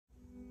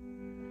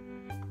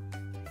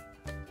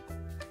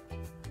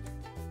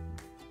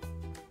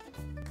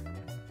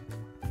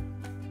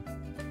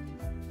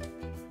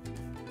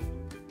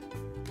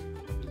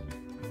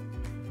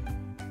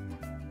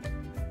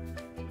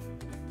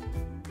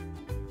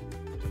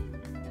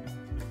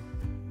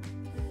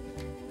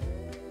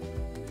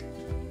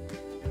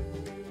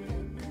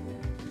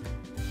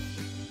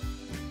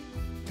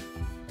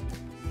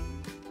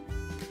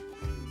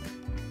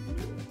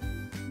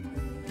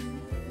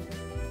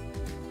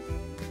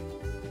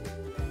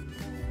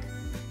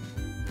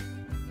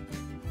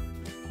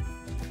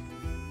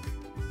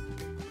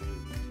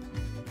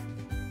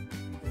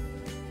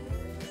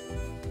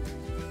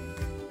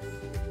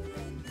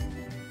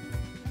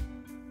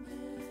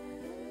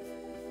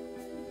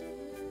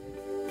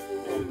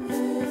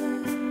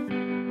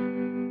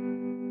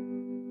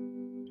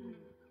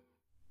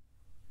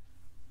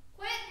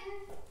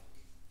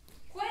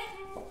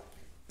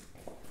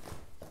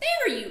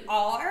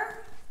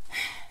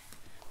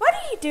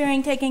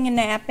doing taking a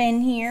nap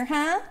in here,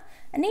 huh?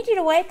 I need you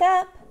to wake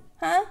up,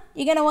 huh?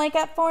 You gonna wake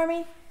up for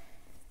me?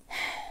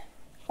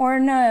 Or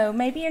no,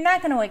 maybe you're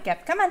not gonna wake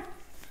up. Come on.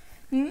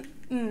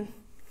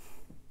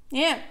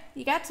 Yeah,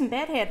 you got some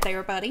bedhead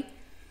there, buddy.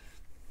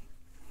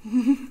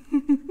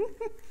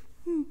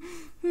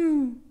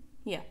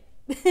 Yeah.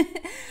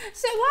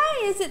 So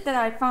why is it that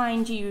I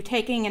find you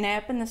taking a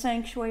nap in the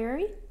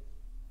sanctuary?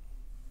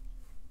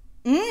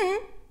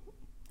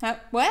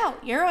 Well,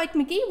 you're like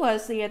McGee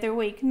was the other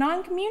week,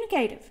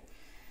 non-communicative.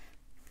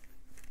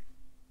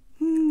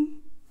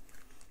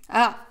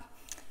 Ah,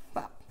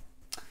 well,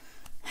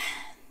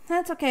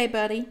 that's okay,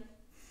 buddy.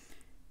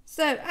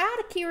 So, out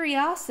of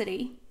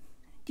curiosity,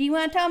 do you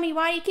want to tell me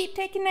why you keep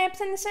taking naps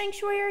in the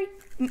sanctuary?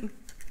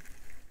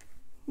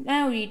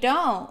 No, you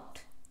don't.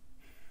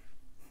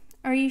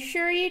 Are you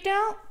sure you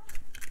don't?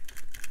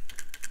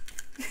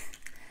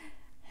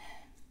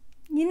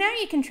 You know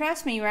you can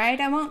trust me, right?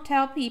 I won't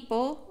tell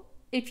people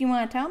if you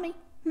want to tell me.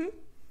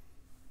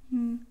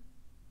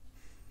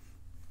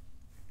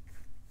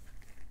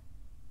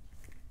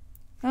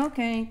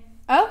 Okay.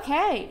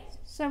 Okay.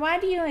 So why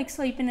do you like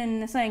sleeping in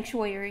the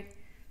sanctuary?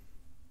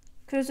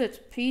 'Cause it's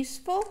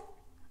peaceful?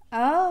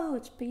 Oh,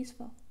 it's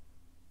peaceful.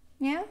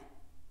 Yeah?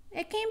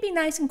 It can be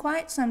nice and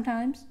quiet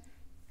sometimes.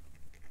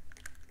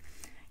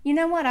 You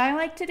know what I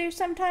like to do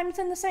sometimes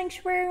in the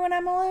sanctuary when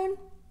I'm alone?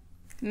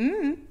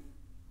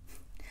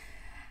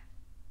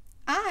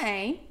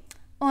 I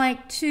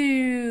like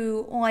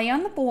to lay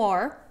on the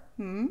floor.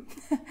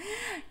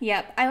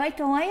 Yep, I like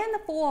to lay on the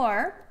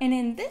floor, and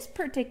in this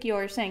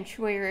particular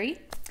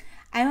sanctuary,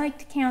 I like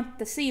to count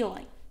the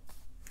ceiling.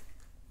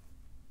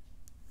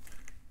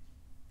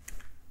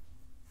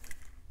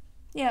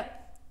 Yep.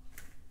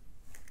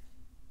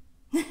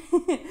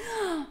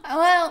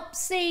 Well,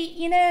 see,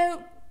 you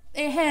know,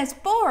 it has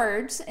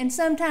boards, and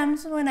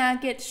sometimes when I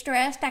get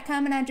stressed, I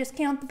come and I just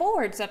count the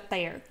boards up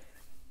there.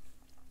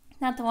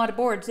 Not a lot of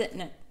boards,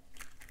 isn't it?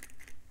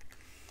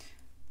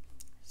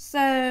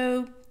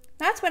 So,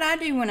 that's what I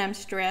do when I'm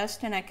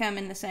stressed and I come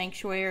in the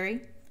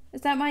sanctuary.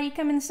 Is that why you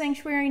come in the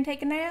sanctuary and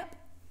take a nap?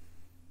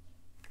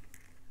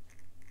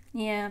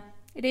 Yeah,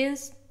 it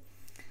is.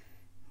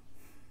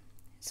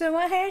 So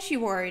what has you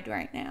worried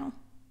right now?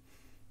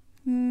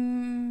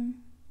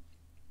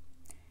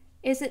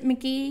 Is it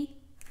McGee?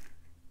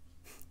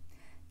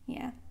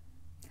 Yeah.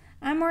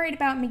 I'm worried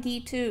about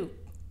McGee too.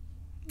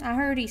 I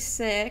heard he's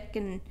sick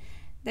and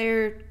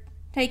they're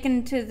taking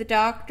him to the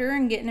doctor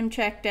and getting him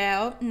checked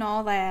out and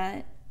all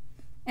that.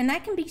 And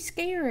that can be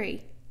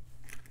scary.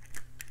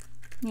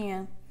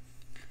 Yeah.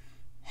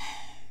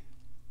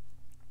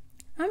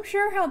 I'm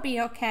sure he'll be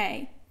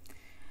okay.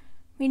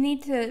 We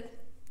need to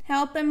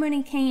help him when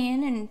he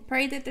can and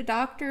pray that the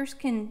doctors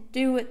can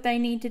do what they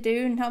need to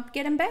do and help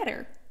get him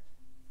better.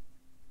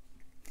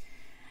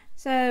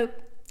 So,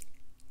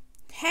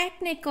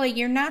 technically,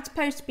 you're not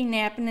supposed to be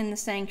napping in the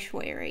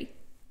sanctuary.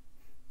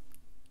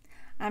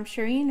 I'm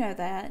sure you know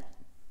that.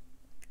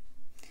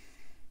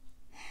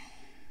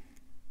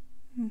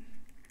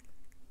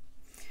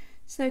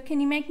 So,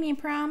 can you make me a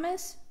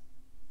promise?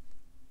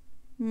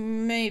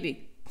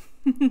 Maybe.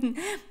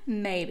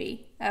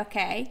 Maybe.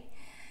 Okay.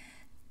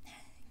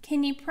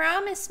 Can you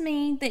promise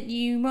me that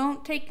you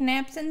won't take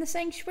naps in the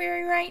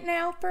sanctuary right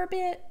now for a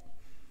bit?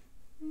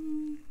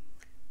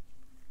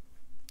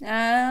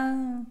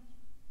 Oh.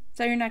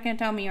 So you're not going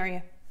to tell me, are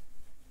you?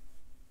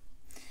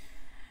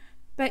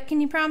 But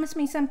can you promise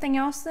me something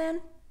else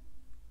then?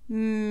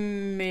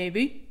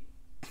 Maybe.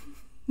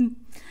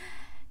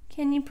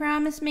 Can you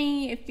promise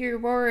me if you're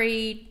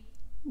worried,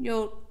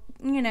 you'll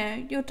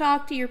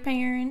talk to your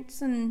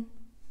parents and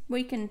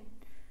we can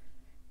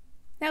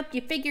help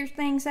you figure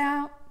things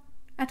out?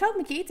 I told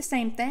McGee the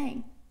same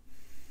thing.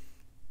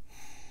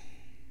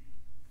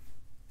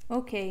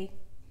 Okay.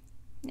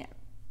 Yeah.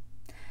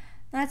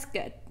 That's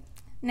good.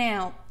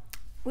 Now,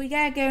 we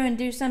gotta go and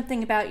do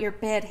something about your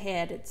bed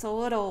head. It's a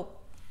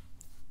little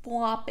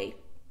floppy.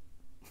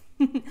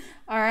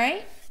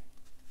 Alright?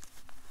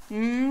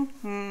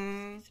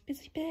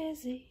 Busy,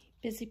 busy,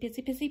 busy,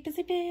 busy, busy,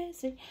 busy,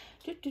 busy.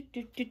 Do do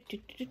do do do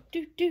do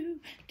do do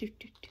do do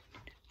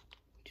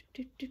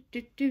do do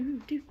do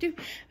do do do.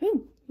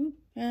 Ooh,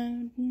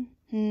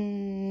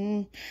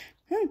 ooh.